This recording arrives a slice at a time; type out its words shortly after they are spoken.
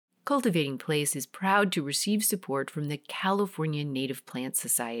Cultivating Place is proud to receive support from the California Native Plant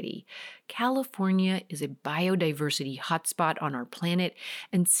Society. California is a biodiversity hotspot on our planet,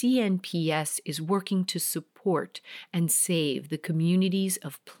 and CNPS is working to support and save the communities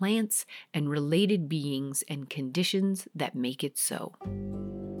of plants and related beings and conditions that make it so.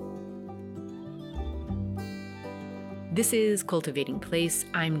 This is Cultivating Place.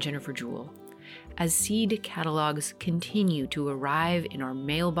 I'm Jennifer Jewell. As seed catalogs continue to arrive in our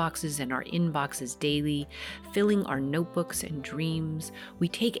mailboxes and our inboxes daily, filling our notebooks and dreams, we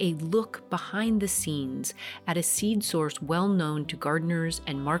take a look behind the scenes at a seed source well known to gardeners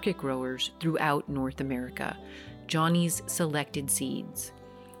and market growers throughout North America, Johnny's Selected Seeds.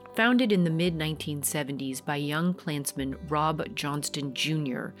 Founded in the mid-1970s by young plantsman Rob Johnston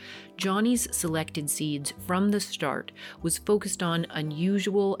Jr., Johnny's Selected Seeds from the start was focused on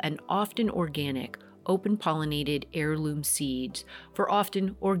unusual and often organic, open-pollinated heirloom seeds for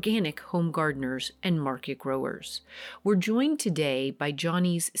often organic home gardeners and market growers. We're joined today by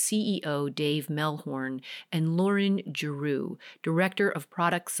Johnny's CEO Dave Melhorn and Lauren Giroux, Director of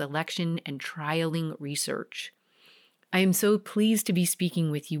Product Selection and Trialing Research. I am so pleased to be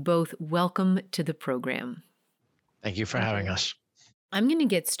speaking with you both. Welcome to the program. Thank you for having us. I'm going to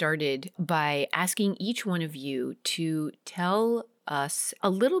get started by asking each one of you to tell us a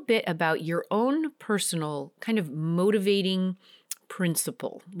little bit about your own personal kind of motivating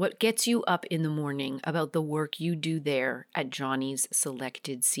principle. What gets you up in the morning about the work you do there at Johnny's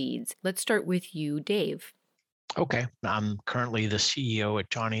Selected Seeds? Let's start with you, Dave. Okay. I'm currently the CEO at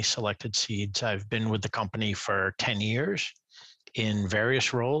Johnny Selected Seeds. I've been with the company for 10 years in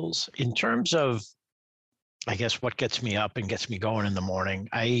various roles. In terms of, I guess, what gets me up and gets me going in the morning,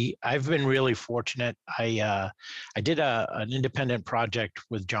 I've been really fortunate. I did an independent project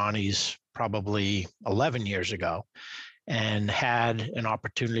with Johnny's probably 11 years ago and had an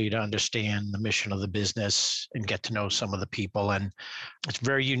opportunity to understand the mission of the business and get to know some of the people. And it's a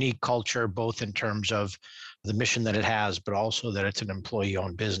very unique culture, both in terms of the mission that it has, but also that it's an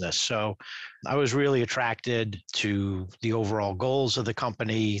employee-owned business. So I was really attracted to the overall goals of the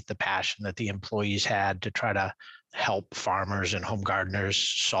company, the passion that the employees had to try to help farmers and home gardeners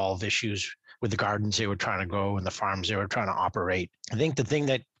solve issues with the gardens they were trying to grow and the farms they were trying to operate. I think the thing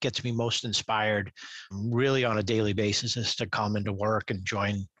that gets me most inspired really on a daily basis is to come into work and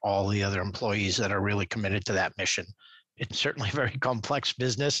join all the other employees that are really committed to that mission. It's certainly a very complex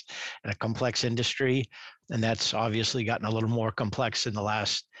business and a complex industry. And that's obviously gotten a little more complex in the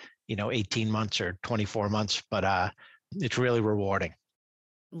last, 18 months or 24 months, but it's really rewarding.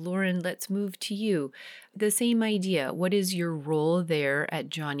 Lauren, let's move to you. The same idea. What is your role there at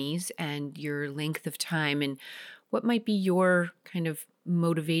Johnny's and your length of time, and what might be your kind of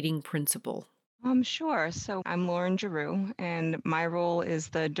motivating principle? Sure. So I'm Lauren Giroux, and my role is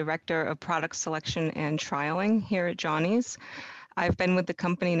the Director of Product Selection and Trialing here at Johnny's. I've been with the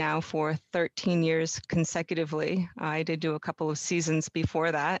company now for 13 years consecutively. I did do a couple of seasons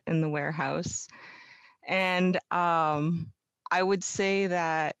before that in the warehouse. And I would say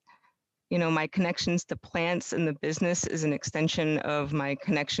that, my connections to plants and the business is an extension of my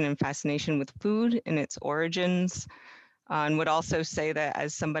connection and fascination with food and its origins. And would also say that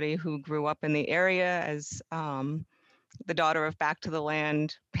as somebody who grew up in the area, as the daughter of back to the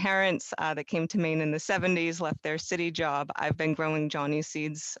land parents that came to Maine in the 70s, left their city job, I've been growing Johnny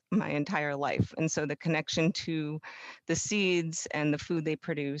seeds my entire life. And so the connection to the seeds and the food they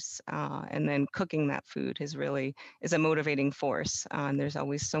produce and then cooking that food is a motivating force. And there's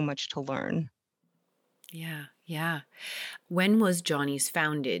always so much to learn. Yeah. When was Johnny's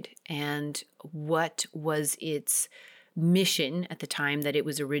founded, and what was its mission at the time that it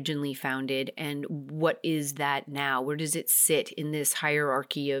was originally founded, and what is that now? Where does it sit in this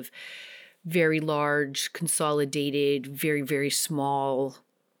hierarchy of very large, consolidated, very, very small,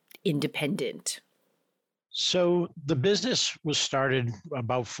 independent? So the business was started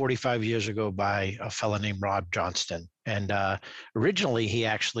about 45 years ago by a fellow named Rob Johnston. And originally, he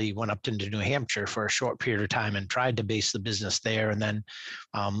actually went up into New Hampshire for a short period of time and tried to base the business there, and then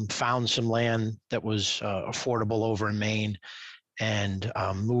found some land that was affordable over in Maine and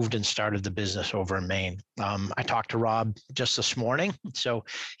moved and started the business over in Maine. I talked to Rob just this morning, so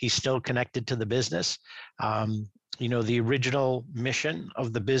he's still connected to the business. The original mission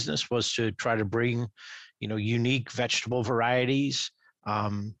of the business was to try to bring unique vegetable varieties,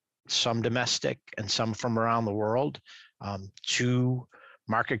 some domestic and some from around the world, to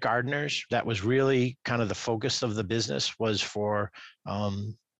market gardeners. That was really kind of the focus of the business, was for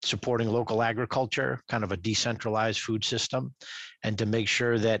supporting local agriculture, kind of a decentralized food system, and to make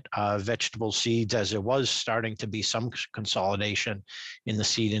sure that vegetable seeds, as it was starting to be some consolidation in the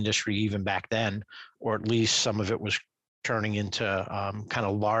seed industry even back then, or at least some of it was turning into kind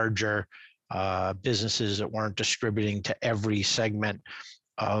of larger businesses that weren't distributing to every segment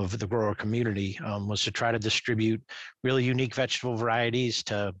of the grower community, was to try to distribute really unique vegetable varieties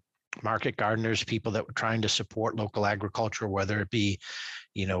to market gardeners, people that were trying to support local agriculture, whether it be,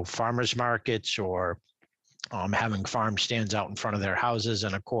 farmers markets or having farm stands out in front of their houses,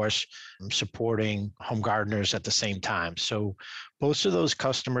 and of course, supporting home gardeners at the same time. So most of those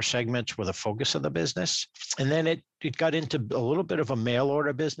customer segments were the focus of the business. And then it got into a little bit of a mail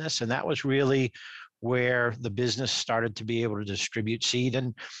order business, and that was really where the business started to be able to distribute seed.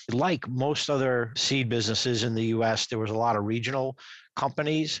 And like most other seed businesses in the US, there was a lot of regional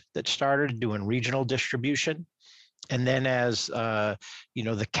companies that started doing regional distribution. And then as the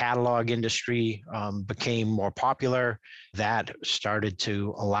catalog industry became more popular, that started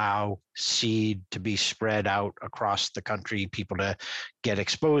to allow seed to be spread out across the country, people to get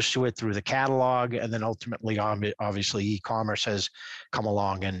exposed to it through the catalog. And then ultimately, obviously, e-commerce has come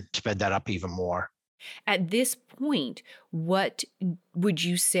along and sped that up even more. At this point, what would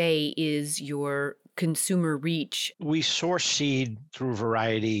you say is your consumer reach? We source seed through a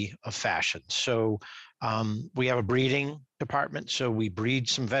variety of fashions. So we have a breeding department. So we breed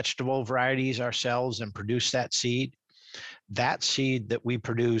some vegetable varieties ourselves and produce that seed. That seed that we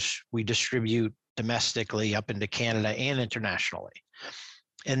produce, we distribute domestically up into Canada and internationally.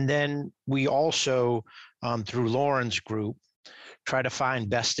 And then we also, through Lauren's group, try to find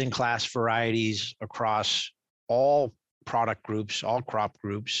best-in-class varieties across all product groups, all crop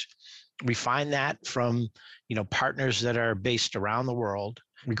groups. We find that from, partners that are based around the world.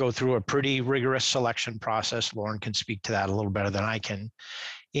 We go through a pretty rigorous selection process. Lauren can speak to that a little better than I can.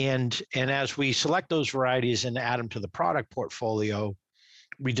 And as we select those varieties and add them to the product portfolio,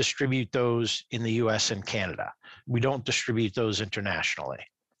 we distribute those in the US and Canada. We don't distribute those internationally.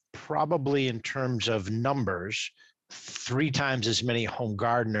 Probably in terms of numbers, 3 times as many home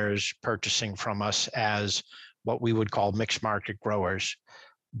gardeners purchasing from us as what we would call mixed market growers.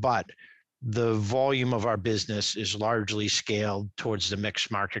 But the volume of our business is largely scaled towards the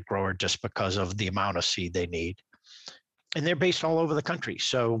mixed market grower just because of the amount of seed they need. And they're based all over the country.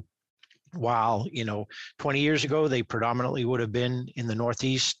 So while, 20 years ago, they predominantly would have been in the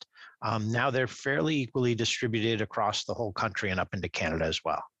Northeast, now they're fairly equally distributed across the whole country and up into Canada as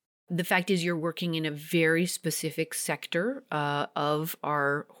well. The fact is you're working in a very specific sector of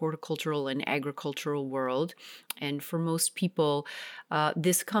our horticultural and agricultural world. And for most people,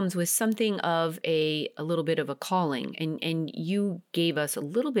 this comes with something of a little bit of a calling. And you gave us a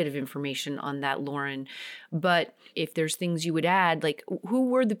little bit of information on that, Lauren. But if there's things you would add, like who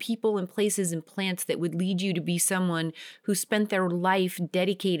were the people and places and plants that would lead you to be someone who spent their life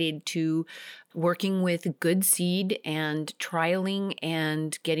dedicated to working with good seed and trialing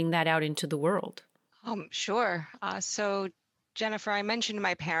and getting that out into the world? Sure. So Jennifer, I mentioned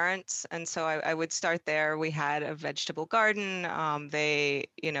my parents, and so I would start there. We had a vegetable garden. They,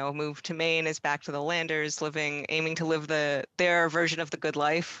 moved to Maine as back to the landers, aiming to live their version of the good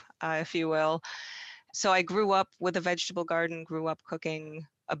life, if you will. So I grew up with a vegetable garden, grew up cooking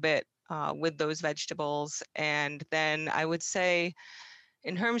a bit with those vegetables. And then I would say,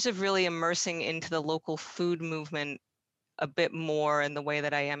 in terms of really immersing into the local food movement a bit more in the way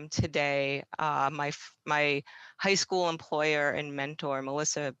that I am today, my high school employer and mentor,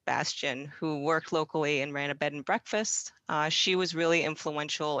 Melissa Bastian, who worked locally and ran a bed and breakfast, she was really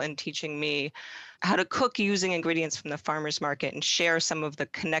influential in teaching me how to cook using ingredients from the farmer's market and share some of the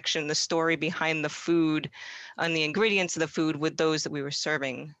connection, the story behind the food and the ingredients of the food with those that we were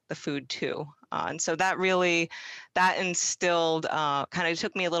serving the food to. And so that instilled, kind of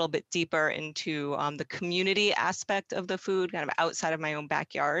took me a little bit deeper into the community aspect of the food, kind of outside of my own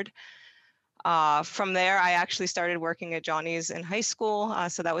backyard. From there, I actually started working at Johnny's in high school.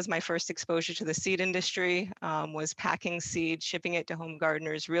 So that was my first exposure to the seed industry, was packing seed, shipping it to home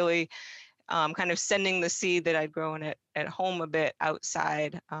gardeners, really kind of sending the seed that I'd grown at home a bit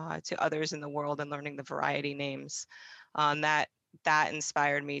outside to others in the world and learning the variety names. That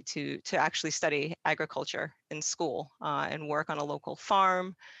inspired me to actually study agriculture in school and work on a local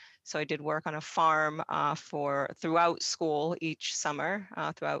farm. So I did work on a farm throughout school each summer,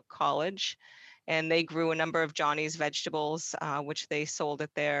 throughout college. And they grew a number of Johnny's vegetables, which they sold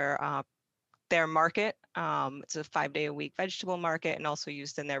at their market. It's a 5-day-a-week vegetable market, and also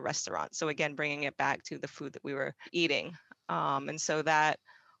used in their restaurant. So again, bringing it back to the food that we were eating. And so that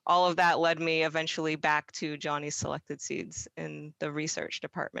all of that led me eventually back to Johnny's Selected Seeds in the research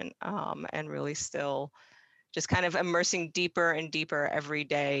department, and really still just kind of immersing deeper and deeper every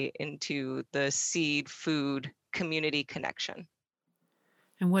day into the seed food community connection.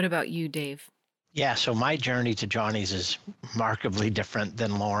 And what about you, Dave? Yeah, so my journey to Johnny's is markedly different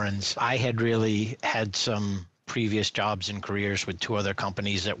than Lauren's. I had really had some previous jobs and careers with two other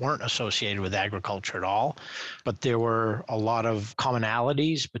companies that weren't associated with agriculture at all, but there were a lot of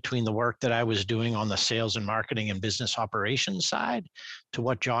commonalities between the work that I was doing on the sales and marketing and business operations side to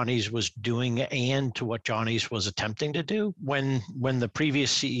what Johnny's was doing and to what Johnny's was attempting to do. When the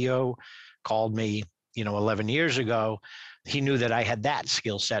previous CEO called me, 11 years ago, he knew that I had that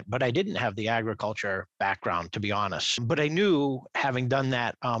skill set, but I didn't have the agriculture background, to be honest. But I knew, having done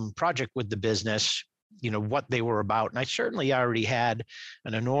that project with the business, what they were about. And I certainly already had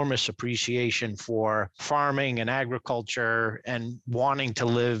an enormous appreciation for farming and agriculture and wanting to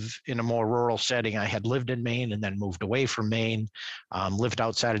live in a more rural setting. I had lived in Maine and then moved away from Maine, lived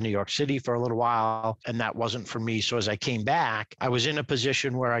outside of New York City for a little while, and that wasn't for me. So as I came back, I was in a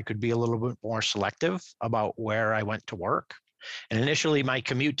position where I could be a little bit more selective about where I went to work. And initially, my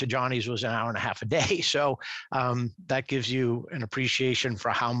commute to Johnny's was an hour and a half a day. So that gives you an appreciation for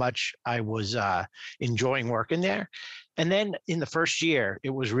how much I was enjoying working there. And then in the first year,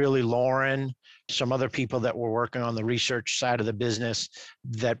 it was really Lauren, some other people that were working on the research side of the business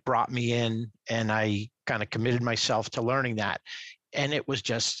that brought me in, and I kind of committed myself to learning that. And it was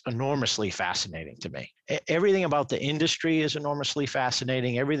just enormously fascinating to me. Everything about the industry is enormously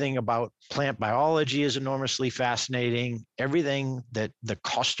fascinating. Everything about plant biology is enormously fascinating. Everything that the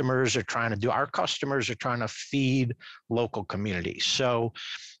customers are trying to do, our customers are trying to feed local communities. So,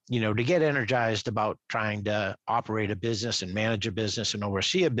 to get energized about trying to operate a business and manage a business and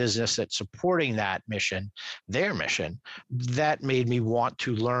oversee a business that's supporting that mission, their mission, that made me want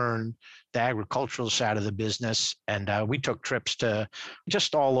to learn the agricultural side of the business. And we took trips to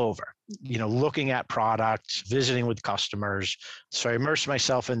just all over, looking at products, visiting with customers. So I immersed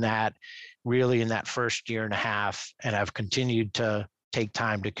myself in that really in that first year and a half, and I've continued to take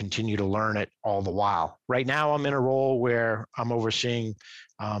time to continue to learn it all the while. Right now, I'm in a role where I'm overseeing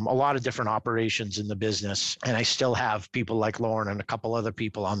a lot of different operations in the business, and I still have people like Lauren and a couple other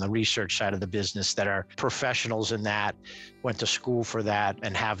people on the research side of the business that are professionals in that, went to school for that,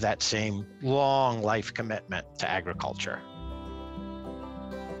 and have that same long life commitment to agriculture.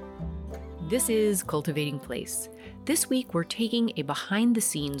 This is Cultivating Place. This week, we're taking a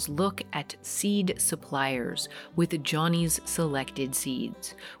behind-the-scenes look at seed suppliers with Johnny's Selected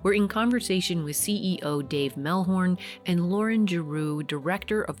Seeds. We're in conversation with CEO Dave Melhorn and Lauren Giroux,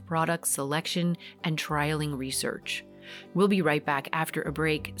 Director of Product Selection and Trialing Research. We'll be right back after a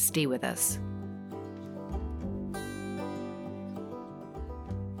break. Stay with us.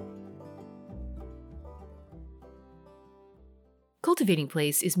 Cultivating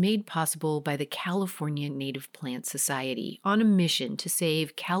Place is made possible by the California Native Plant Society on a mission to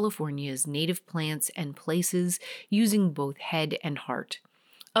save California's native plants and places using both head and heart.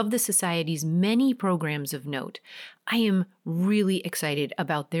 Of the Society's many programs of note, I am really excited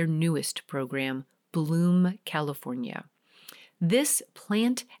about their newest program, Bloom California. This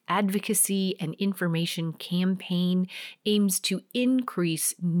plant advocacy and information campaign aims to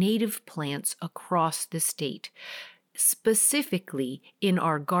increase native plants across the state, specifically in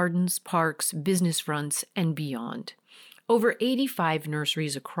our gardens, parks, business fronts, and beyond. Over 85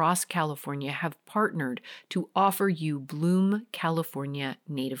 nurseries across California have partnered to offer you Bloom California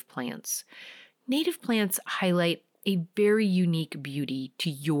native plants. Native plants highlight a very unique beauty to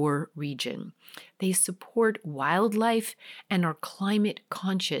your region. They support wildlife and are climate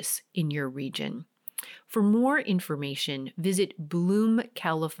conscious in your region. For more information, visit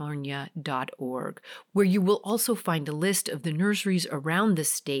bloomcalifornia.org, where you will also find a list of the nurseries around the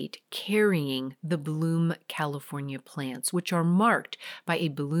state carrying the Bloom California plants, which are marked by a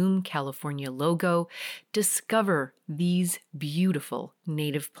Bloom California logo. Discover these beautiful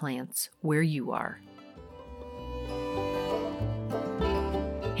native plants where you are.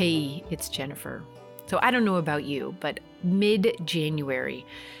 Hey, it's Jennifer. So I don't know about you, but mid-January,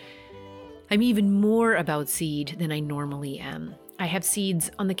 I'm even more about seed than I normally am. I have seeds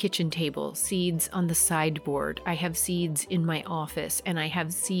on the kitchen table, seeds on the sideboard, I have seeds in my office, and I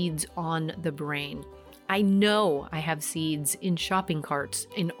have seeds on the brain. I know I have seeds in shopping carts,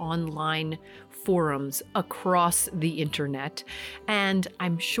 in online forums across the internet, and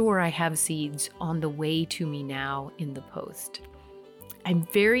I'm sure I have seeds on the way to me now in the post. I'm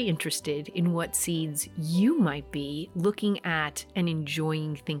very interested in what seeds you might be looking at and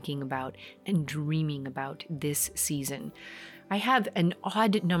enjoying thinking about and dreaming about this season. I have an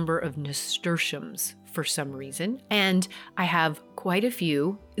odd number of nasturtiums for some reason, and I have quite a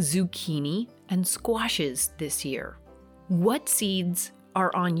few zucchini and squashes this year. What seeds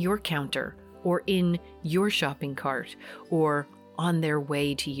are on your counter or in your shopping cart or on their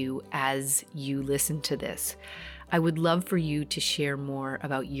way to you as you listen to this? I would love for you to share more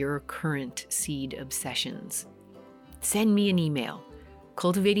about your current seed obsessions. Send me an email,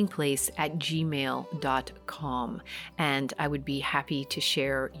 cultivatingplace@gmail.com, and I would be happy to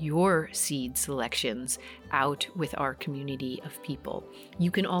share your seed selections out with our community of people. You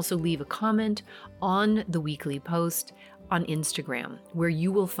can also leave a comment on the weekly post on Instagram, where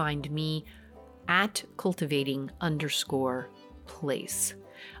you will find me at cultivating_place.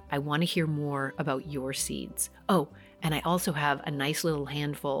 I want to hear more about your seeds. Oh, and I also have a nice little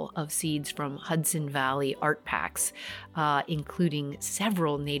handful of seeds from Hudson Valley Art Packs, including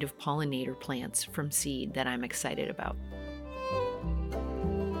several native pollinator plants from seed that I'm excited about.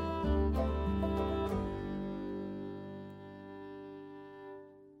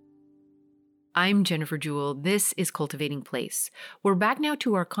 I'm Jennifer Jewell. This is Cultivating Place. We're back now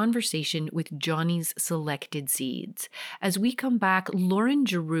to our conversation with Johnny's Selected Seeds. As we come back, Lauren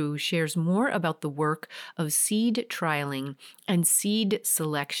Giroux shares more about the work of seed trialing and seed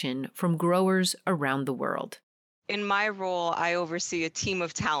selection from growers around the world. In my role, I oversee a team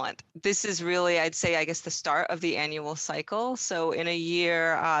of talent. This is really, I'd say, I guess, the start of the annual cycle. So in a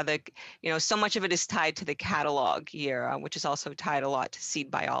year, so much of it is tied to the catalog year, which is also tied a lot to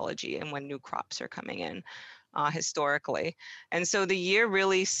seed biology and when new crops are coming in historically. And so the year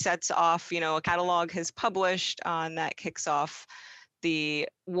really sets off, a catalog has published, and that kicks off the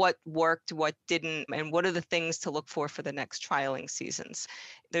what worked, what didn't, and what are the things to look for the next trialing seasons.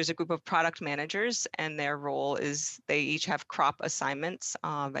 There's a group of product managers, and their role is they each have crop assignments,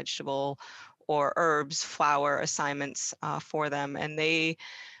 vegetable or herbs, flower assignments for them. And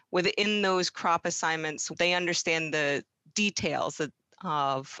within those crop assignments, they understand the details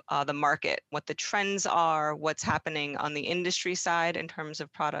of the market, what the trends are, what's happening on the industry side in terms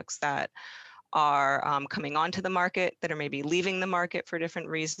of products that are coming onto the market, that are maybe leaving the market for different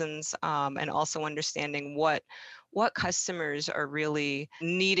reasons, and also understanding what customers are really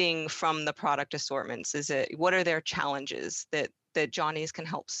needing from the product assortments. What are their challenges that Johnny's can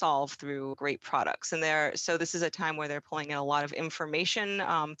help solve through great products? And so this is a time where they're pulling in a lot of information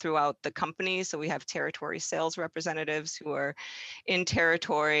throughout the company. So we have territory sales representatives who are in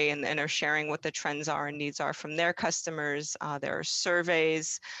territory and are sharing what the trends are and needs are from their customers. There are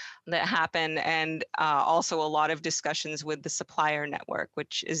surveys that happen, and also a lot of discussions with the supplier network,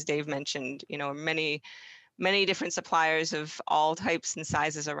 which, as Dave mentioned, many different suppliers of all types and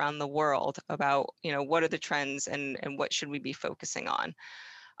sizes around the world about, what are the trends and what should we be focusing on.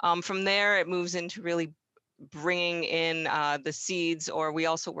 From there, it moves into really bringing in the seeds, or we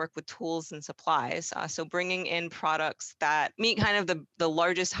also work with tools and supplies. So bringing in products that meet kind of the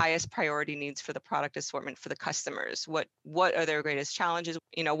largest, highest priority needs for the product assortment for the customers. What are their greatest challenges?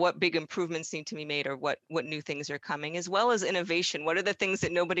 What big improvements need to be made, or what new things are coming, as well as innovation. What are the things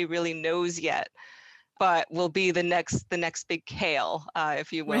that nobody really knows yet, but will be the next big kale,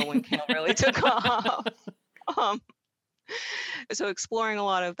 if you will, when kale really took off. So exploring a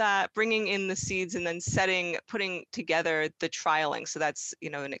lot of that, bringing in the seeds, and then putting together the trialing. So that's,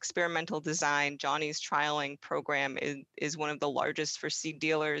 an experimental design. Johnny's trialing program is one of the largest for seed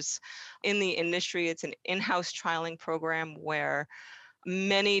dealers in the industry. It's an in-house trialing program where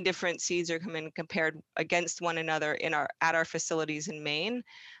many different seeds are coming compared against one another at our facilities in Maine,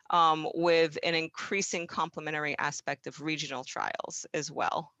 with an increasing complementary aspect of regional trials as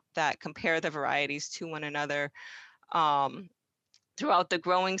well that compare the varieties to one another. Throughout the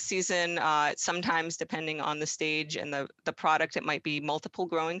growing season, sometimes depending on the stage and the product, it might be multiple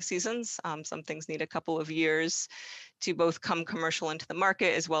growing seasons. Some things need a couple of years to both come commercial into the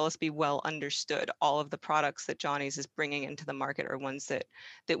market, as well as be well understood. All of the products that Johnny's is bringing into the market are ones that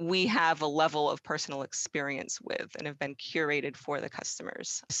we have a level of personal experience with and have been curated for the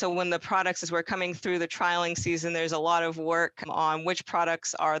customers. So when the products, as we're coming through the trialing season, there's a lot of work on which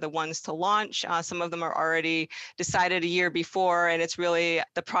products are the ones to launch. Some of them are already decided a year before, and it's really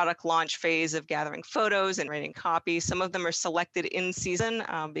the product launch phase of gathering photos and writing copy. Some of them are selected in season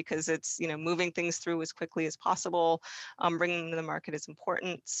because it's, moving things through as quickly as possible. Bringing them to the market is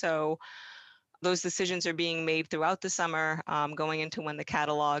important. So those decisions are being made throughout the summer, going into when the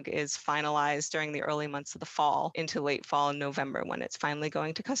catalog is finalized during the early months of the fall, into late fall and November when it's finally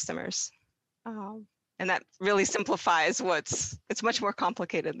going to customers. And that really simplifies it's much more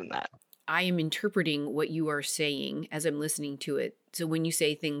complicated than that. I am interpreting what you are saying as I'm listening to it. So when you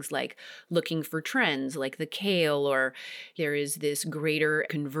say things like looking for trends like the kale, or there is this greater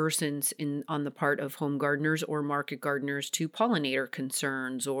conversance on the part of home gardeners or market gardeners to pollinator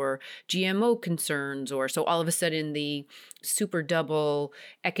concerns or GMO concerns, or so all of a sudden the super double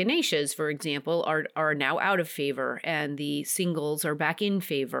echinaceas, for example, are now out of favor and the singles are back in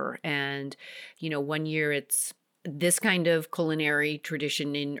favor. And, one year it's this kind of culinary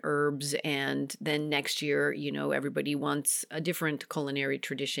tradition in herbs, and then next year, everybody wants a different culinary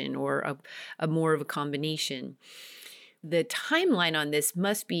tradition or a more of a combination. The timeline on this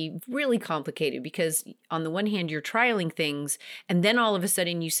must be really complicated because on the one hand, you're trialing things, and then all of a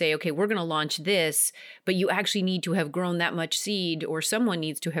sudden you say, okay, we're going to launch this, but you actually need to have grown that much seed, or someone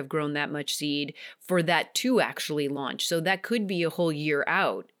needs to have grown that much seed for that to actually launch. So that could be a whole year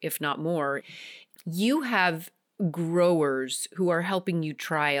out, if not more. You have growers who are helping you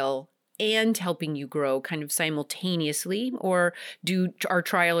trial and helping you grow kind of simultaneously, or are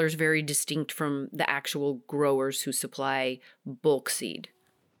trialers very distinct from the actual growers who supply bulk seed?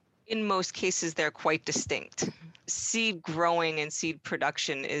 In most cases, they're quite distinct. Seed growing and seed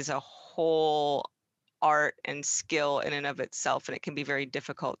production is a whole art and skill in and of itself, and it can be very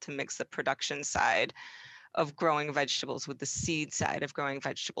difficult to mix the production side of growing vegetables with the seed side of growing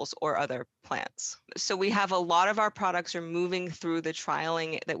vegetables or other plants. So we have a lot of our products are moving through the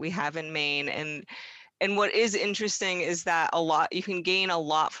trialing that we have in Maine, and what is interesting is that you can gain a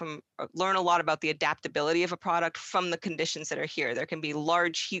lot learn a lot about the adaptability of a product from the conditions that are here. There can be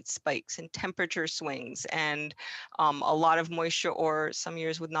large heat spikes and temperature swings and a lot of moisture, or some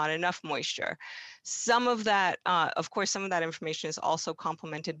years with not enough moisture. Some of that, of course, some of that information is also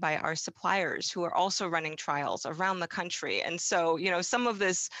complemented by our suppliers who are also running trials around the country. And so, some of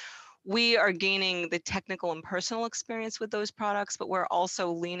this, we are gaining the technical and personal experience with those products, but we're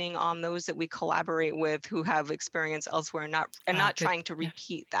also leaning on those that we collaborate with who have experience elsewhere, not Good. trying to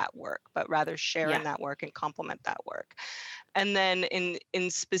repeat that work, but rather share in that work and complement that work. And then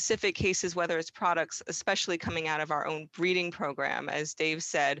in specific cases, whether it's products, especially coming out of our own breeding program, as Dave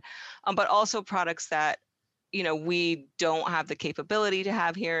said, but also products that we don't have the capability to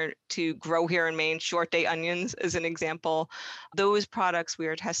have here to grow here in Maine, short day onions as an example. Those products we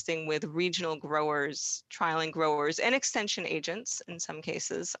are testing with regional growers, trialing growers, and extension agents in some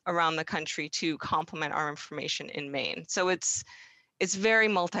cases around the country to complement our information in Maine. So it's very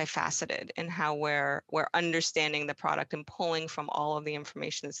multifaceted in how we're understanding the product and pulling from all of the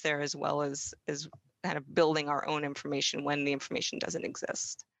information that's there, as well as kind of building our own information when the information doesn't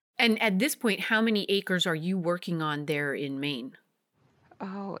exist. And at this point, how many acres are you working on there in Maine?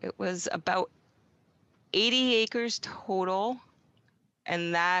 Oh, it was about 80 acres total.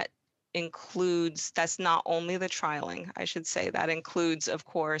 And that that's not only the trialing, I should say, that includes, of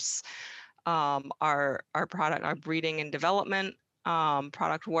course, our product, our breeding and development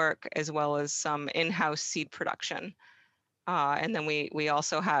product work, as well as some in-house seed production. And then we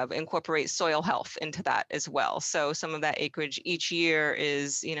also incorporate soil health into that as well. So some of that acreage each year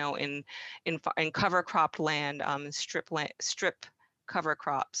is, in cover crop land, strip cover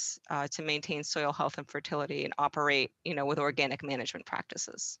crops to maintain soil health and fertility and operate, with organic management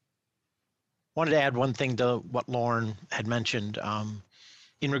practices. Wanted to add one thing to what Lauren had mentioned.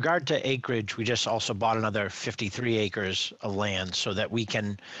 In regard to acreage, we just also bought another 53 acres of land so that we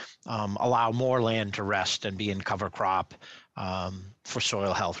can allow more land to rest and be in cover crop for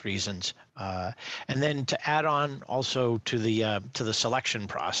soil health reasons. And then to add on also to the selection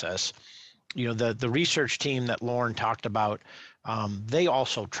process, the research team that Lauren talked about, they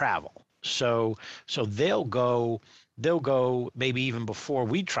also travel. So they'll go maybe even before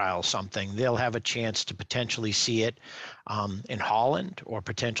we trial something. They'll have a chance to potentially see it in Holland, or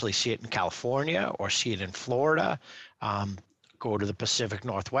potentially see it in California, or see it in Florida, go to the Pacific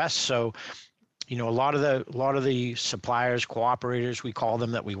Northwest. So, a lot of the suppliers, cooperators, we call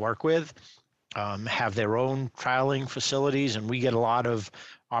them, that we work with, have their own trialing facilities, and we get a lot of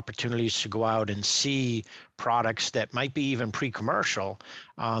opportunities to go out and see products that might be even pre-commercial,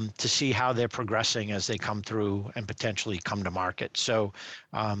 to see how they're progressing as they come through and potentially come to market. So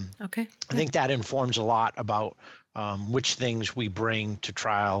Okay. I think that informs a lot about which things we bring to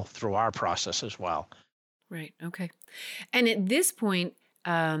trial through our process as well. Right. Okay. And at this point,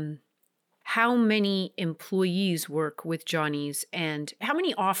 how many employees work with Johnny's, and how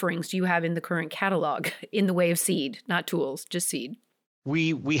many offerings do you have in the current catalog in the way of seed, not tools, just seed?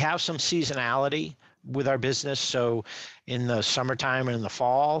 We have some seasonality with our business. So in the summertime and in the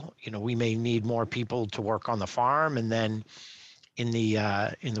fall, we may need more people to work on the farm. And then in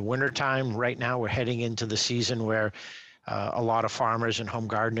the wintertime, right now we're heading into the season where A lot of farmers and home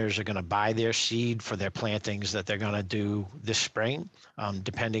gardeners are going to buy their seed for their plantings that they're going to do this spring,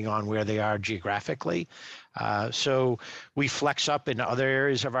 depending on where they are geographically. So we flex up in other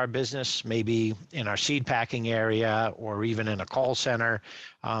areas of our business, maybe in our seed packing area or even in a call center.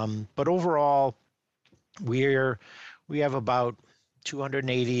 But overall, we have about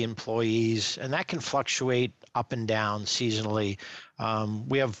 280 employees, and that can fluctuate up and down seasonally.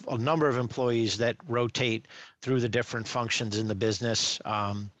 We have a number of employees that rotate through the different functions in the business,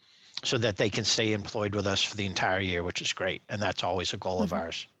 so that they can stay employed with us for the entire year, which is great. And that's always a goal of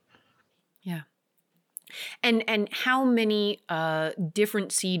ours. Yeah. And how many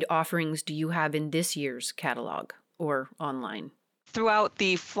different seed offerings do you have in this year's catalog or online? Throughout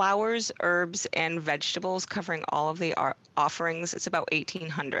the flowers, herbs, and vegetables, covering all of the offerings, it's about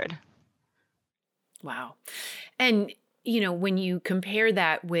 1,800. Wow. And when you compare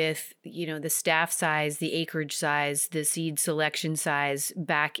that with, the staff size, the acreage size, the seed selection size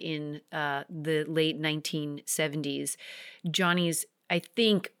back in the late 1970s, Johnny's, I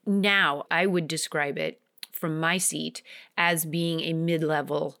think now I would describe it from my seat as being a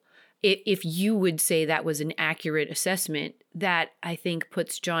mid-level. If you would say that was an accurate assessment, that I think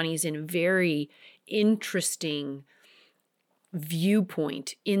puts Johnny's in a very interesting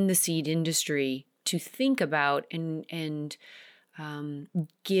viewpoint in the seed industry to think about and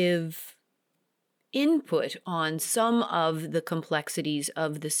give input on some of the complexities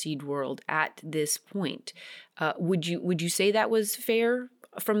of the seed world at this point. Would you say that was fair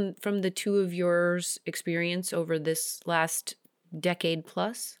from the two of yours experience over this last decade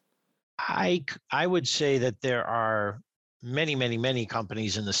plus? I would say that there are many, many, many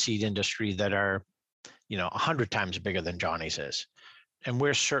companies in the seed industry that are, 100 times bigger than Johnny's is. And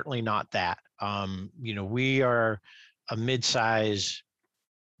we're certainly not that. We are a mid-size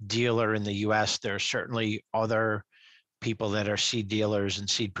dealer in the US. There are certainly other people that are seed dealers and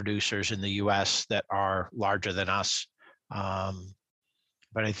seed producers in the US that are larger than us.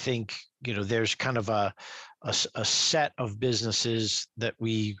 But I think, there's kind of a set of businesses that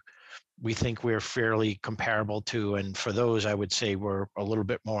we think we're fairly comparable to. And for those, I would say we're a little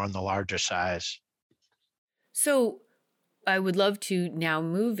bit more on the larger size. So I would love to now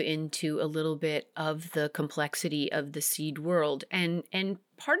move into a little bit of the complexity of the seed world. And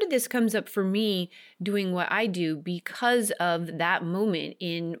part of this comes up for me doing what I do because of that moment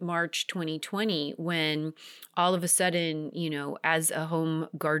in March 2020 when all of a sudden, as a home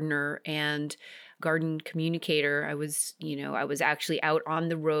gardener and garden communicator, I was actually out on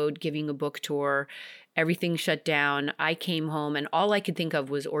the road giving a book tour. Everything shut down. I came home and all I could think of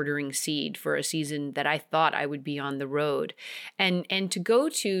was ordering seed for a season that I thought I would be on the road. And to go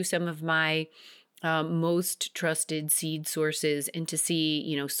to some of my most trusted seed sources and to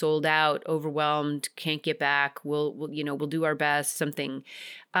see, sold out, overwhelmed, can't get back, we'll do our best, something,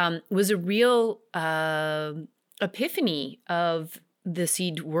 was a real epiphany of the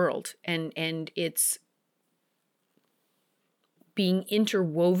seed world and its being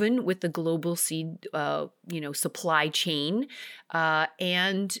interwoven with the global seed, supply chain,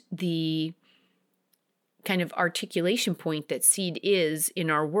 and the kind of articulation point that seed is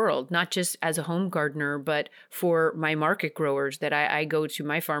in our world, not just as a home gardener, but for my market growers that I go to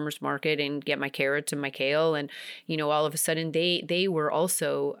my farmer's market and get my carrots and my kale. And, all of a sudden they were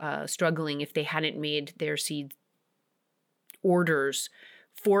also struggling if they hadn't made their seed orders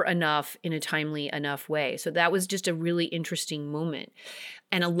for enough in a timely enough way. So that was just a really interesting moment.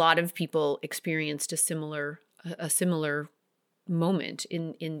 And a lot of people experienced a similar moment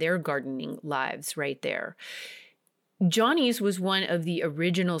in their gardening lives right there. Johnny's was one of the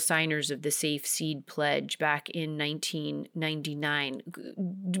original signers of the Safe Seed Pledge back in 1999.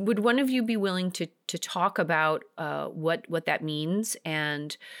 Would one of you be willing to talk about what that means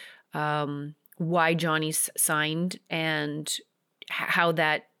and why Johnny's signed and how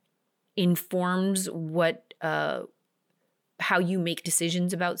that informs how you make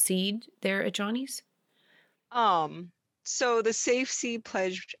decisions about seed there at Johnny's? So the Safe Seed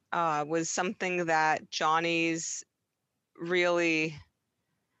Pledge was something that Johnny's really,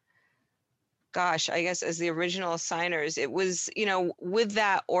 gosh, I guess as the original signers, it was, with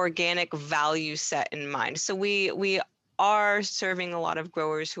that organic value set in mind. So we are serving a lot of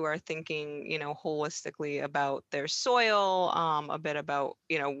growers who are thinking, holistically about their soil, a bit about,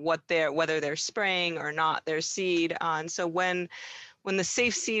 whether they're spraying or not their seed. And so when the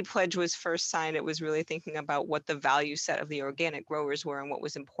Safe Seed Pledge was first signed, it was really thinking about what the value set of the organic growers were and what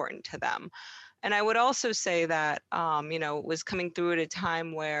was important to them. And I would also say that, it was coming through at a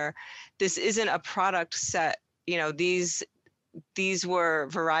time where this isn't a product set, these these were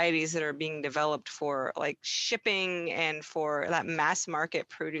varieties that are being developed for like shipping and for that mass market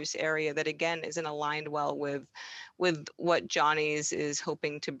produce area that again isn't aligned well with what Johnny's is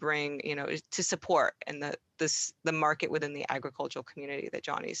hoping to bring, to support and the market within the agricultural community that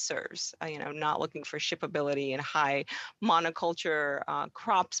Johnny's serves. Not looking for shippability and high monoculture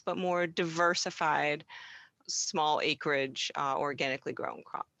crops, but more diversified, small acreage, organically grown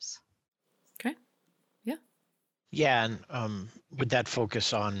crops. Okay. Yeah. Yeah, and with that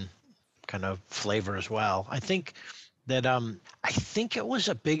focus on kind of flavor as well, I think that I think it was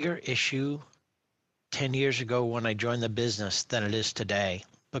a bigger issue 10 years ago when I joined the business than it is today,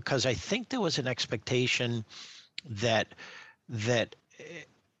 because I think there was an expectation that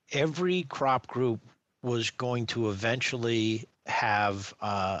every crop group was going to eventually have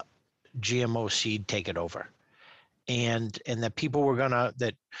GMO seed take it over, and that people were gonna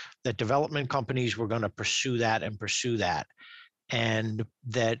that development companies were gonna pursue that, and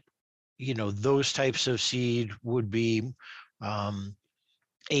that those types of seed would be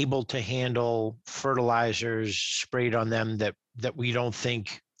able to handle fertilizers sprayed on them that we don't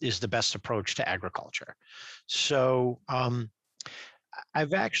think is the best approach to agriculture. So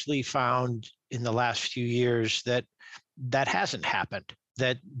I've actually found in the last few years that hasn't happened,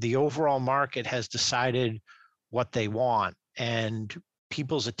 that the overall market has decided what they want, and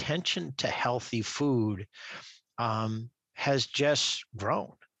people's attention to healthy food has just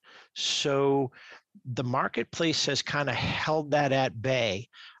grown. So the marketplace has kind of held that at bay,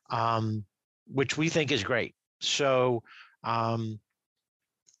 which we think is great. So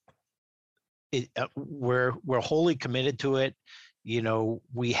we're wholly committed to it.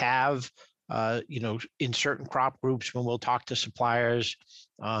 We have in certain crop groups, when we'll talk to suppliers,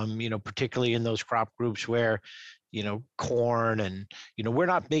 particularly in those crop groups where corn and we're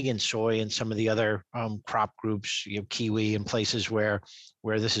not big in soy and some of the other crop groups, kiwi and places where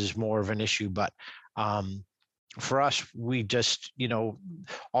this is more of an issue. But for us, we just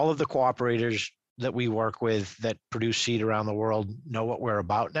all of the cooperators that we work with that produce seed around the world know what we're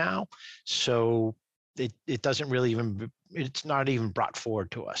about now. So it doesn't really it's not even brought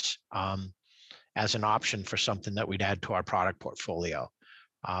forward to us as an option for something that we'd add to our product portfolio.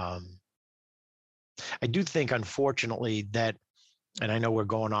 I do think, unfortunately, that, and I know we're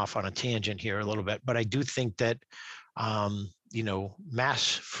going off on a tangent here a little bit, but I do think that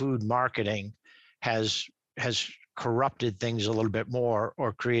mass food marketing has corrupted things a little bit more,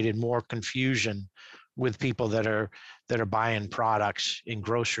 or created more confusion with people that are buying products in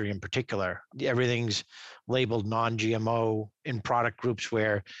grocery in particular. Everything's labeled non-GMO in product groups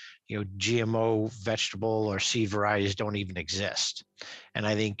where GMO vegetable or seed varieties don't even exist. And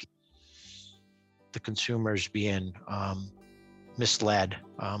I think the consumer's being misled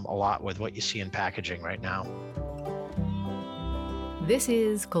a lot with what you see in packaging right now. This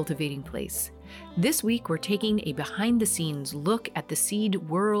is Cultivating Place. This week, we're taking a behind-the-scenes look at the seed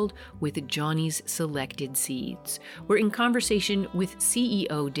world with Johnny's Selected Seeds. We're in conversation with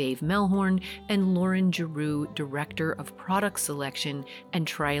CEO Dave Melhorn and Lauren Giroux, Director of Product Selection and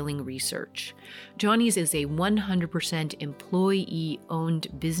Trialing Research. Johnny's is a 100%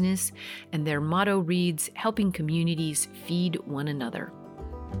 employee-owned business, and their motto reads, "Helping communities feed one another."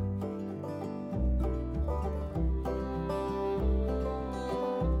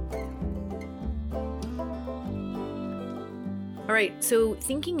 All right, so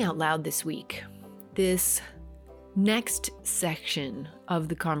thinking out loud this week, this next section of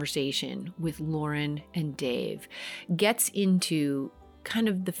the conversation with Lauren and Dave gets into kind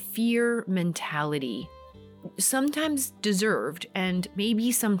of the fear mentality, sometimes deserved and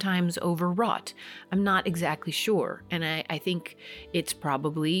maybe sometimes overwrought. I'm not exactly sure, and I think it's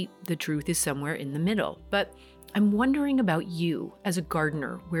probably the truth is somewhere in the middle. But I'm wondering about you as a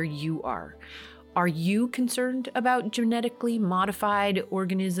gardener, where you are. Are you concerned about genetically modified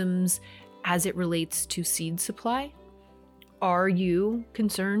organisms as it relates to seed supply? Are you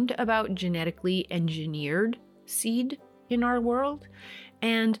concerned about genetically engineered seed in our world?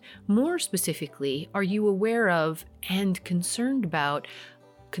 And more specifically, are you aware of and concerned about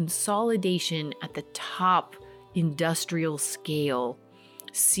consolidation at the top industrial scale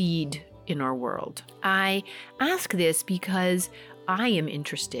seed in our world? I ask this because I am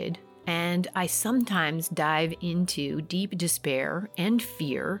interested, and I sometimes dive into deep despair and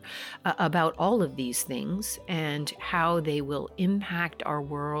fear about all of these things and how they will impact our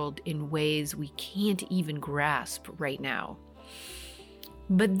world in ways we can't even grasp right now.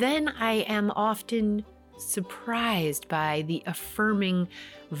 But then I am often surprised by the affirming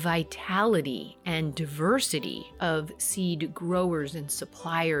vitality and diversity of seed growers and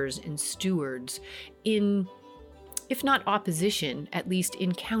suppliers and stewards in if not opposition, at least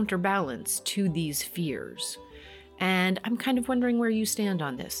in counterbalance to these fears. And I'm kind of wondering where you stand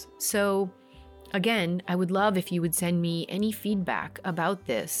on this. So again, I would love if you would send me any feedback about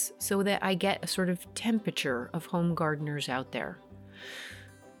this so that I get a sort of temperature of home gardeners out there.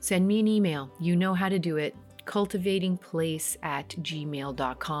 Send me an email. You know how to do it.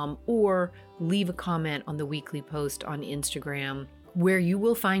 cultivatingplace@gmail.com, or leave a comment on the weekly post on Instagram, where you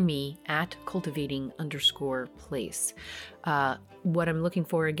will find me at cultivating_place. What I'm looking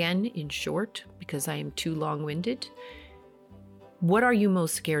for, again, in short, because I am too long-winded, what are you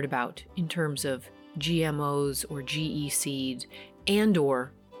most scared about in terms of GMOs or GE seed,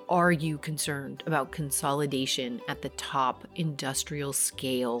 and/or are you concerned about consolidation at the top industrial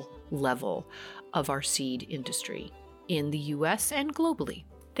scale level of our seed industry in the US and globally?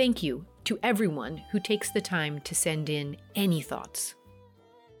 Thank you to everyone who takes the time to send in any thoughts.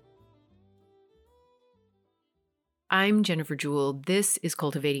 I'm Jennifer Jewell. This is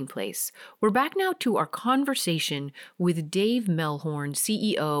Cultivating Place. We're back now to our conversation with Dave Melhorn,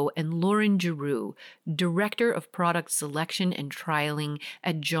 CEO, and Lauren Giroux, Director of Product Selection and Trialing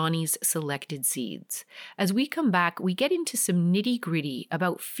at Johnny's Selected Seeds. As we come back, we get into some nitty-gritty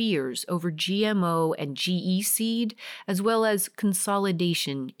about fears over GMO and GE seed, as well as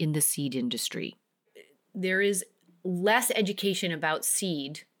consolidation in the seed industry. There is less education about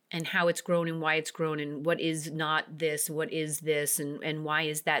seed and how it's grown and why it's grown and what is not this, what is this, and why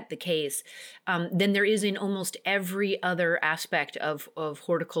is that the case, than there is in almost every other aspect of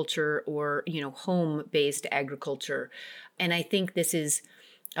horticulture or home-based agriculture. And I think this is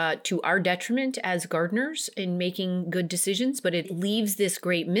to our detriment as gardeners in making good decisions, but it leaves this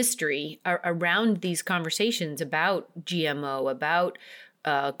great mystery around these conversations about GMO, about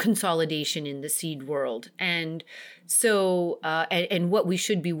consolidation in the seed world. And so, and what we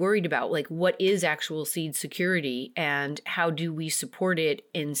should be worried about, like what is actual seed security and how do we support it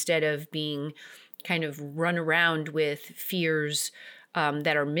instead of being kind of run around with fears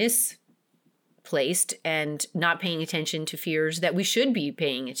that are misplaced and not paying attention to fears that we should be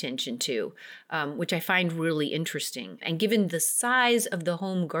paying attention to, which I find really interesting. And given the size of the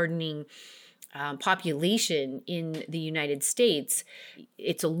home gardening population in the United States,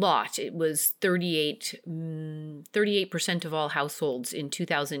 it's a lot. It was 38% of all households in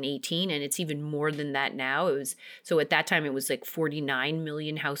 2018, and it's even more than that now. So at that time, it was like 49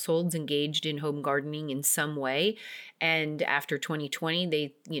 million households engaged in home gardening in some way. And after 2020,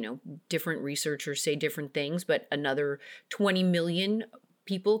 they, different researchers say different things, but another 20 million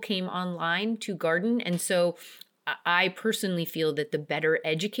people came online to garden. And so I personally feel that the better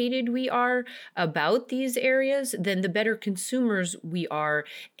educated we are about these areas, then the better consumers we are,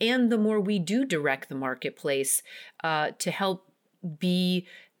 and the more we do direct the marketplace to help be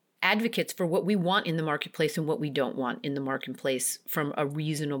advocates for what we want in the marketplace and what we don't want in the marketplace from a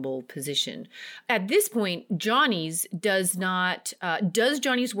reasonable position. At this point, Johnny's does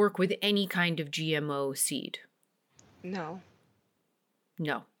Johnny's work with any kind of GMO seed? No.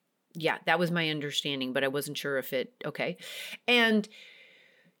 No. Yeah, that was my understanding, but I wasn't sure okay. And,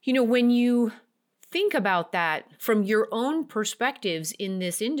 when you think about that from your own perspectives in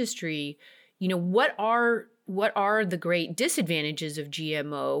this industry, what are the great disadvantages of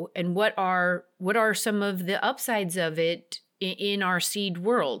GMO and what are some of the upsides of it in our seed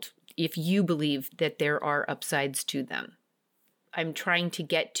world, if you believe that there are upsides to them? I'm trying to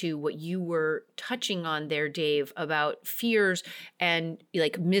get to what you were touching on there, Dave, about fears and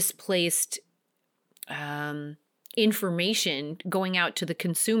like misplaced information going out to the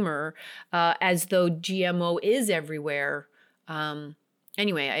consumer as though GMO is everywhere.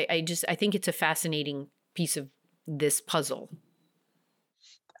 Anyway, I think it's a fascinating piece of this puzzle.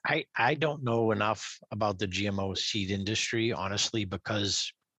 I don't know enough about the GMO seed industry, honestly,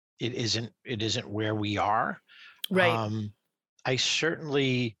 because it isn't where we are. Right. I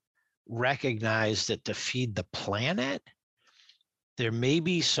certainly recognize that to feed the planet, there may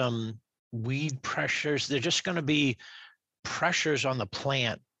be some weed pressures. There's just going to be pressures on the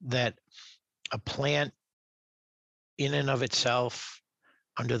plant that a plant in and of itself,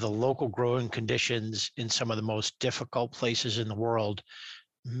 under the local growing conditions in some of the most difficult places in the world,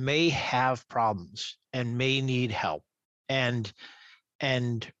 may have problems and may need help. And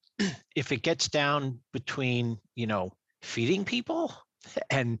if it gets down between, feeding people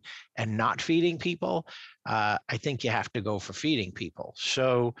and not feeding people, I think you have to go for feeding people.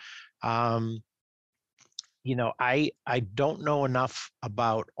 So, I don't know enough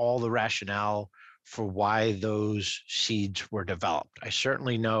about all the rationale for why those seeds were developed. I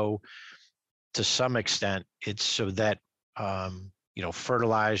certainly know to some extent it's so that,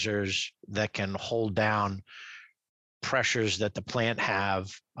 fertilizers that can hold down pressures that the plant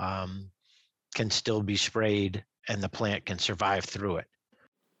have can still be sprayed and the plant can survive through it.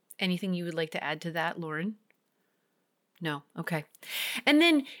 Anything you would like to add to that, Lauren? No. Okay. And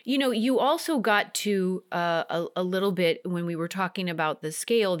then, you also got to a little bit when we were talking about the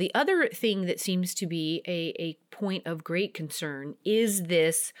scale. The other thing that seems to be a point of great concern is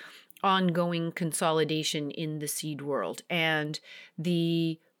this ongoing consolidation in the seed world and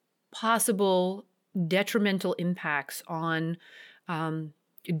the possible detrimental impacts on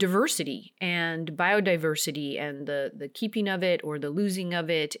diversity and biodiversity and the keeping of it or the losing of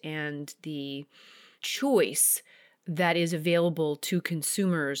it and the choice that is available to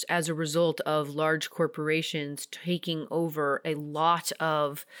consumers as a result of large corporations taking over a lot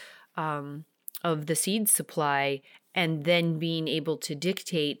of the seed supply and then being able to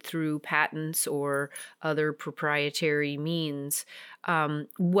dictate through patents or other proprietary means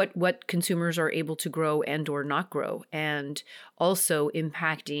what consumers are able to grow and or not grow, and also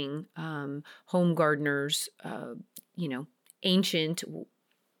impacting home gardeners, ancient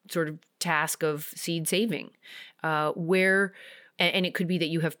sort of task of seed saving, and it could be that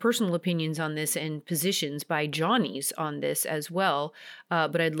you have personal opinions on this and positions by Johnny's on this as well.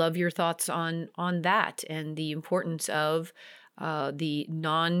 But I'd love your thoughts on that and the importance of the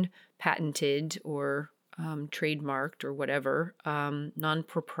non-patented or trademarked or whatever,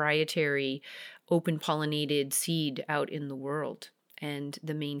 non-proprietary, open-pollinated seed out in the world and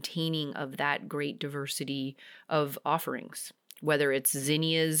the maintaining of that great diversity of offerings, whether it's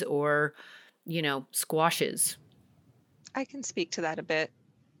zinnias or, squashes. I can speak to that a bit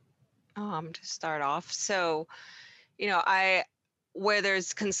to start off. So, where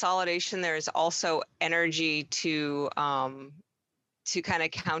there's consolidation, there's also energy to kind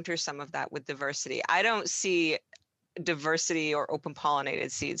of counter some of that with diversity. I don't see diversity or open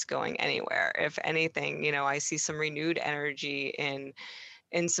pollinated seeds going anywhere. If anything, I see some renewed energy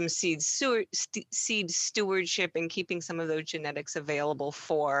in some seed stewardship and keeping some of those genetics available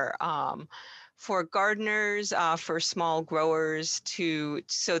for gardeners, for small growers,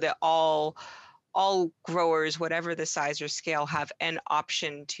 so that all growers, whatever the size or scale, have an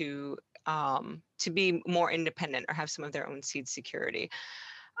option to be more independent or have some of their own seed security.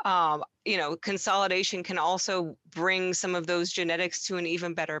 Consolidation can also bring some of those genetics to an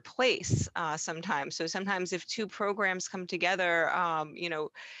even better place sometimes. So sometimes if two programs come together,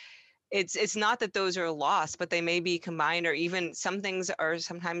 it's not that those are lost, but they may be combined, or even some things are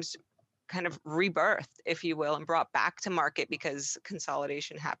sometimes kind of rebirthed, if you will, and brought back to market because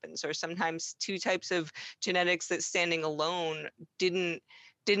consolidation happens. Or sometimes two types of genetics that standing alone didn't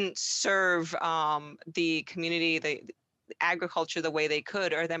serve the community, the agriculture the way they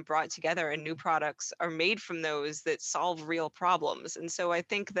could, are then brought together and new products are made from those that solve real problems. And so I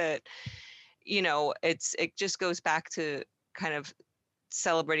think that, it just goes back to kind of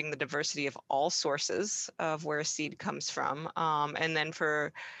celebrating the diversity of all sources of where a seed comes from. And then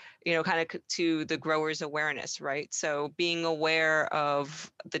for, kind of to the grower's awareness, right? So being aware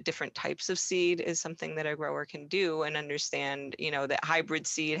of the different types of seed is something that a grower can do and understand, that hybrid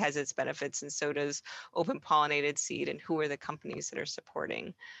seed has its benefits and so does open pollinated seed, and who are the companies that are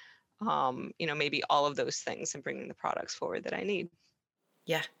supporting, maybe all of those things and bringing the products forward that I need.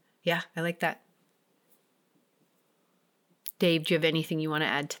 Yeah. Yeah. I like that. Dave, do you have anything you want to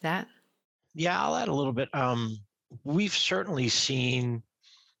add to that? Yeah, I'll add a little bit. We've certainly seen,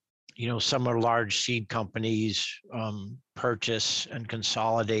 some of large seed companies purchase and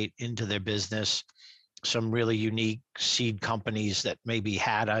consolidate into their business some really unique seed companies that maybe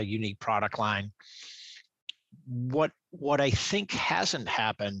had a unique product line. What I think hasn't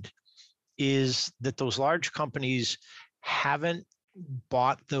happened is that those large companies haven't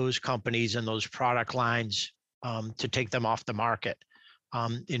bought those companies and those product lines to take them off the market.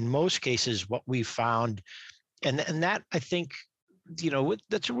 In most cases, what we found, and that I think,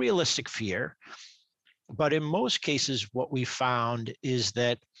 that's a realistic fear, but in most cases, what we found is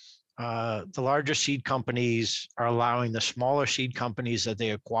that the larger seed companies are allowing the smaller seed companies that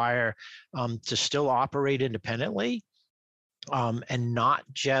they acquire to still operate independently. And not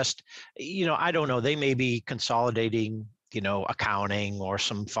just, I don't know, they may be consolidating, accounting or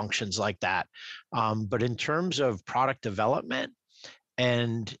some functions like that. But in terms of product development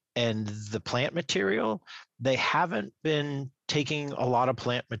and the plant material, they haven't been taking a lot of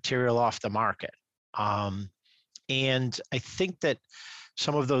plant material off the market. And I think that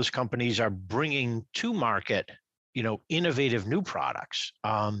some of those companies are bringing to market, innovative new products,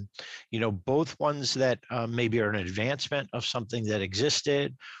 both ones that maybe are an advancement of something that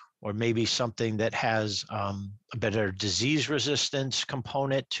existed, or maybe something that has a better disease resistance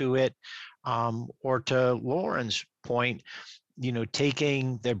component to it, or to Lauren's point,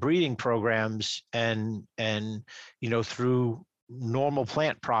 taking their breeding programs and through normal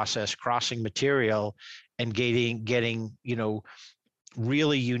plant process, crossing material and getting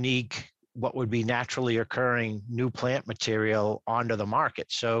really unique, what would be naturally occurring new plant material onto the market.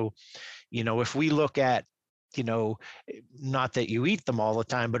 So, if we look at, not that you eat them all the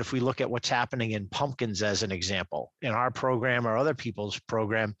time, but if we look at what's happening in pumpkins as an example, in our program or other people's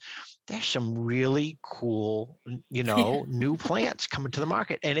program, there's some really cool, new plants coming to the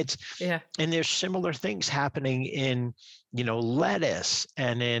market. And and there's similar things happening in, lettuce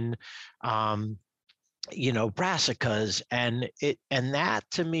and in, brassicas, and that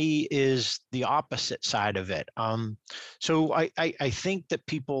to me is the opposite side of it. So I think that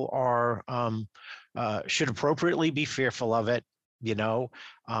people are should appropriately be fearful of it,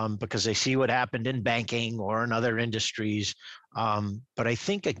 because they see what happened in banking or in other industries. But I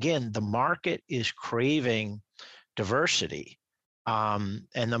think, again, the market is craving diversity, and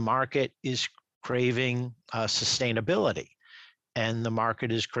the market is craving sustainability, and the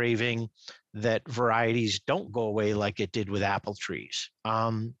market is craving that varieties don't go away like it did with apple trees.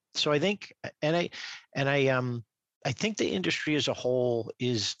 So I think, I think the industry as a whole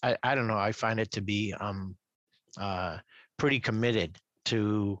is, I don't know, I find it to be pretty committed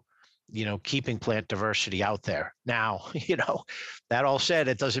to, keeping plant diversity out there. Now, that all said,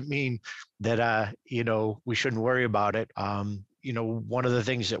 it doesn't mean that, we shouldn't worry about it. One of the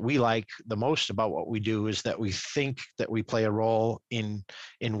things that we like the most about what we do is that we think that we play a role in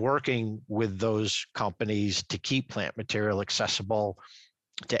working with those companies to keep plant material accessible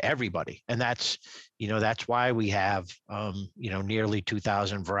to everybody. And that's why we have, nearly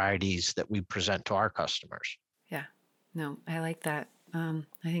 2,000 varieties that we present to our customers. Yeah, no, I like that. I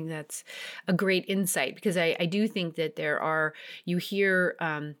think that's a great insight, because I do think that you hear,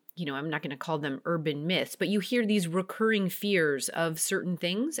 I'm not going to call them urban myths, but you hear these recurring fears of certain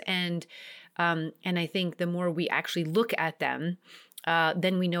things. And I think the more we actually look at them,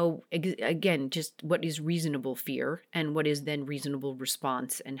 then we know, again, just what is reasonable fear and what is then reasonable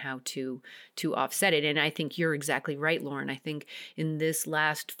response and how to offset it. And I think you're exactly right, Lauren. I think in this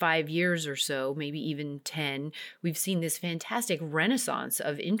last 5 years or so, maybe even 10, we've seen this fantastic renaissance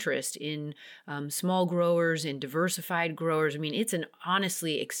of interest in small growers and diversified growers. I mean, it's an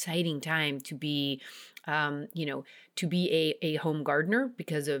honestly exciting time to be to be a home gardener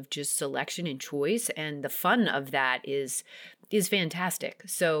because of just selection and choice. And the fun of that is fantastic.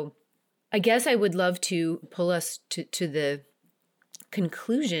 So I guess I would love to pull us to the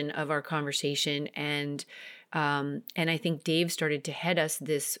conclusion of our conversation. And I think Dave started to head us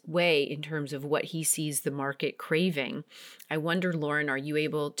this way in terms of what he sees the market craving. I wonder, Lauren, are you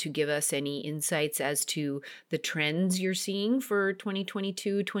able to give us any insights as to the trends you're seeing for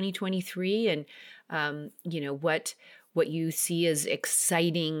 2022, 2023, and what you see as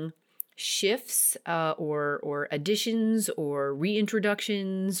exciting shifts or additions or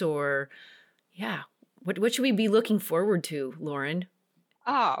reintroductions, or what should we be looking forward to, Lauren?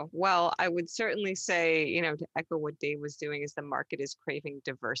 Oh, well, I would certainly say, to echo what Dave was doing, is the market is craving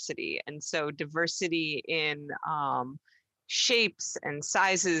diversity. And so diversity in shapes and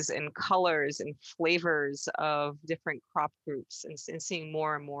sizes and colors and flavors of different crop groups, and seeing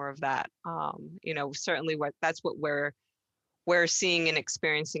more and more of that. Certainly that's what we're seeing and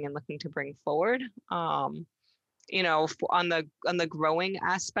experiencing and looking to bring forward. On the growing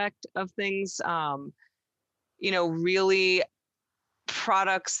aspect of things, really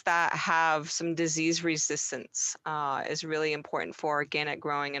products that have some disease resistance is really important for organic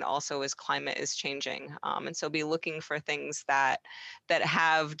growing, and also as climate is changing. And so be looking for things that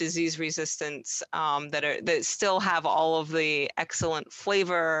have disease resistance, that still have all of the excellent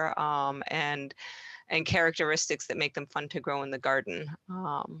flavor and characteristics that make them fun to grow in the garden.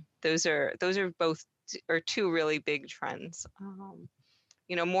 Those are two really big trends.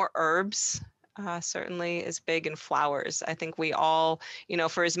 More herbs certainly is big, in flowers. I think we all,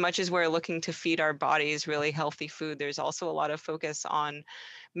 for as much as we're looking to feed our bodies really healthy food, there's also a lot of focus on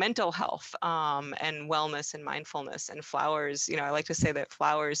mental health and wellness and mindfulness. And flowers, I like to say that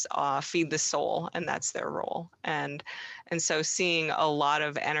flowers feed the soul, and that's their role. And so seeing a lot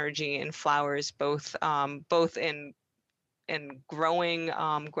of energy in flowers, both in growing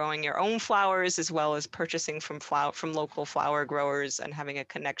your own flowers, as well as purchasing from local flower growers and having a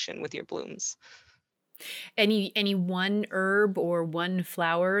connection with your blooms. Any one herb or one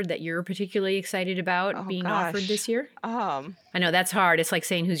flower that you're particularly excited about being offered this year? I know that's hard. It's like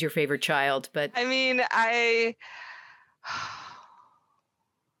saying who's your favorite child, but I mean,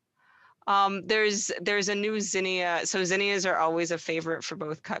 There's a new zinnia. So zinnias are always a favorite for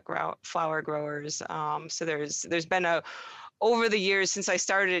both flower growers. So there's been over the years since I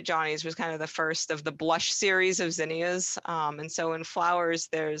started at Johnny's was kind of the first of the blush series of zinnias. And so in flowers,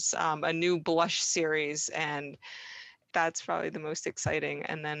 there's a new blush series, and that's probably the most exciting.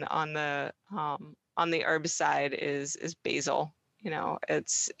 And then on the herb side is basil.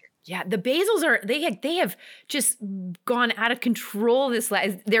 It's Yeah, the basils they have just gone out of control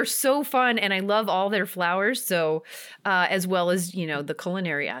they're so fun, and I love all their flowers, so as well as, the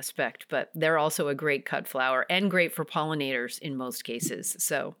culinary aspect, but they're also a great cut flower and great for pollinators in most cases.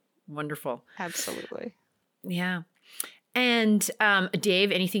 So wonderful. absolutely. Yeah. And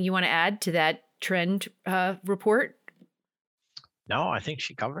Dave, anything you want to add to that trend report? No, I think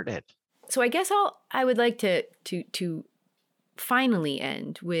she covered it. So I guess I would like to finally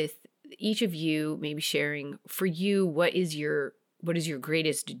end with each of you maybe sharing, for you, what is your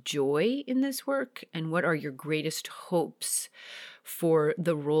greatest joy in this work, and what are your greatest hopes for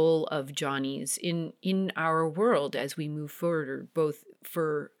the role of Johnny's in our world as we move forward, or both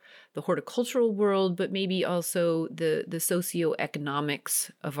for the horticultural world, but maybe also the socioeconomics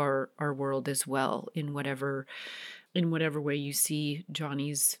of our world as well, in whatever way you see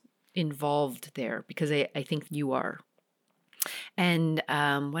Johnny's involved there, because I think you are. And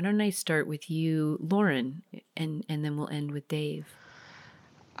why don't I start with you, Lauren, and then we'll end with Dave.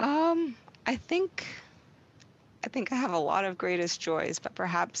 I think I have a lot of greatest joys, but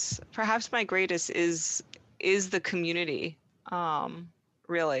perhaps my greatest is the community,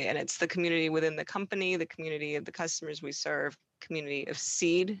 really, and it's the community within the company, the community of the customers we serve, community of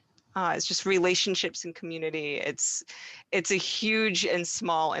seed. It's just relationships and community. It's a huge and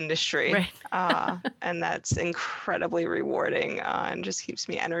small industry, Right. and that's incredibly rewarding, and just keeps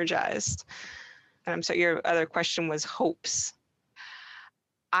me energized. And so your other question was hopes.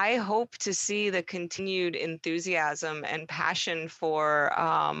 I hope to see the continued enthusiasm and passion for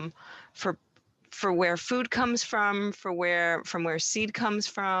where food comes from where seed comes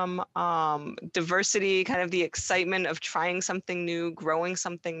from, diversity, kind of the excitement of trying something new, growing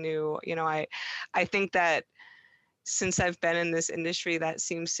something new. I think that since I've been in this industry, that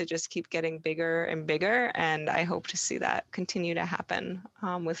seems to just keep getting bigger and bigger, and I hope to see that continue to happen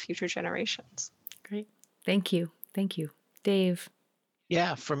with future generations. Great. Thank you. Dave.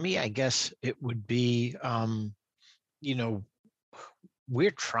 Yeah, for me, I guess it would be,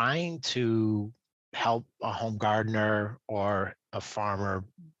 we're trying to help a home gardener or a farmer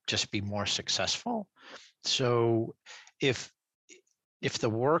just be more successful. So if the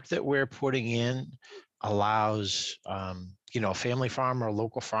work that we're putting in allows, a family farm or a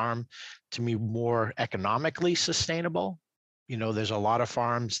local farm to be more economically sustainable, there's a lot of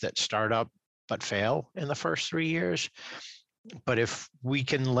farms that start up but fail in the first 3 years. But if we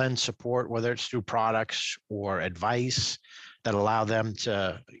can lend support, whether it's through products or advice that allow them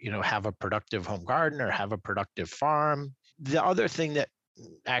to, have a productive home garden or have a productive farm. The other thing that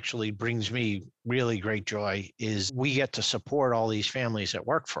actually brings me really great joy is we get to support all these families that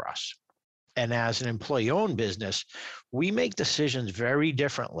work for us. And as an employee-owned business, we make decisions very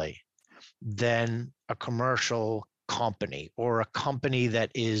differently than a commercial company or a company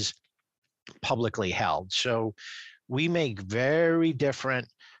that is publicly held. So we make very different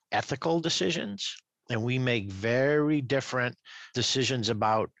ethical decisions, and we make very different decisions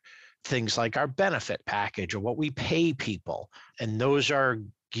about things like our benefit package or what we pay people. And those are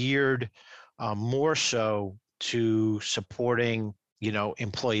geared more so to supporting,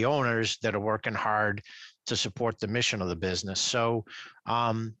 employee owners that are working hard to support the mission of the business. So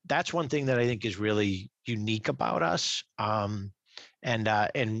that's one thing that I think is really unique about us, and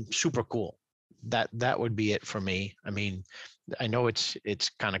super cool. That would be it for me. I mean, I know it's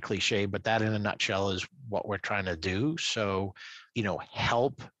kind of cliche, but that in a nutshell is what we're trying to do. So,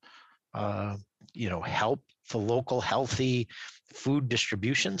 help the local healthy food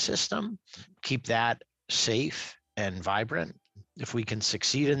distribution system, keep that safe and vibrant. If we can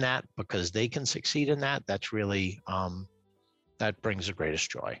succeed in that because they can succeed in that, that's really, that brings the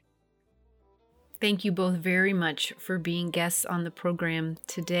greatest joy. Thank you both very much for being guests on the program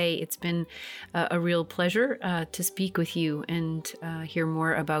today. It's been a real pleasure to speak with you and hear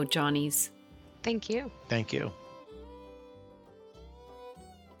more about Johnny's. Thank you. Thank you.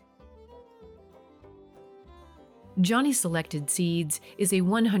 Johnny Selected Seeds is a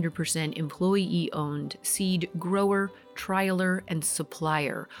 100% employee-owned seed grower, trialer, and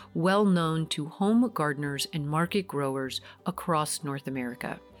supplier, well known to home gardeners and market growers across North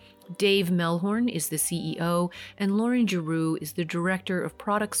America. Dave Melhorn is the CEO, and Lauren Giroux is the Director of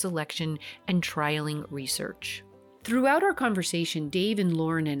Product Selection and Trialing Research. Throughout our conversation, Dave and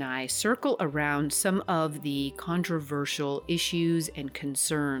Lauren and I circle around some of the controversial issues and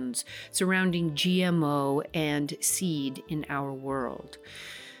concerns surrounding GMO and seed in our world.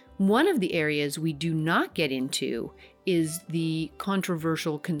 One of the areas we do not get into is the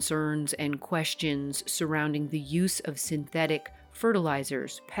controversial concerns and questions surrounding the use of synthetic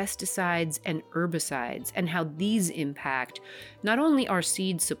fertilizers, pesticides, and herbicides, and how these impact not only our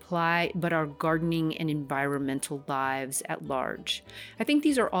seed supply, but our gardening and environmental lives at large. I think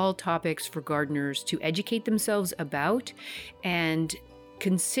these are all topics for gardeners to educate themselves about and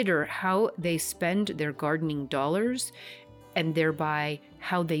consider how they spend their gardening dollars, and thereby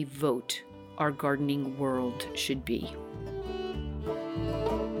how they vote our gardening world should be.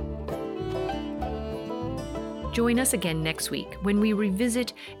 Join us again next week when we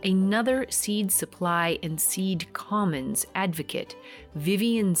revisit another seed supply and seed commons advocate,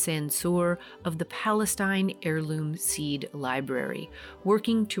 Vivian Sansour of the Palestine Heirloom Seed Library,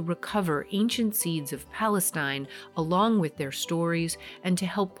 working to recover ancient seeds of Palestine along with their stories and to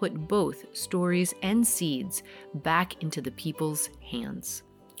help put both stories and seeds back into the people's hands.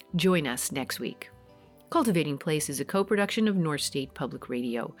 Join us next week. Cultivating Place is a co-production of North State Public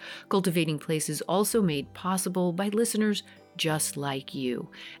Radio. Cultivating Place is also made possible by listeners just like you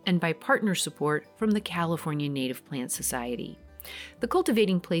and by partner support from the California Native Plant Society. The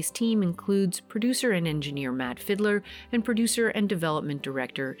Cultivating Place team includes producer and engineer Matt Fiddler and producer and development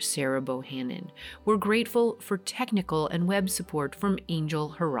director Sarah Bohannon. We're grateful for technical and web support from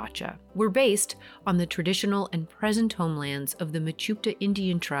Angel Haracha. We're based on the traditional and present homelands of the Mechoopda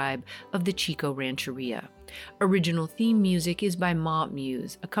Indian tribe of the Chico Rancheria. Original theme music is by Ma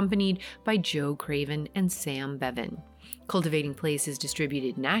Muse, accompanied by Joe Craven and Sam Bevan. Cultivating Place is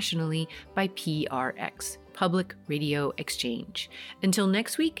distributed nationally by PRX, Public Radio Exchange. Until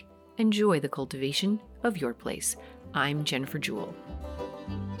next week, enjoy the cultivation of your place. I'm Jennifer Jewell.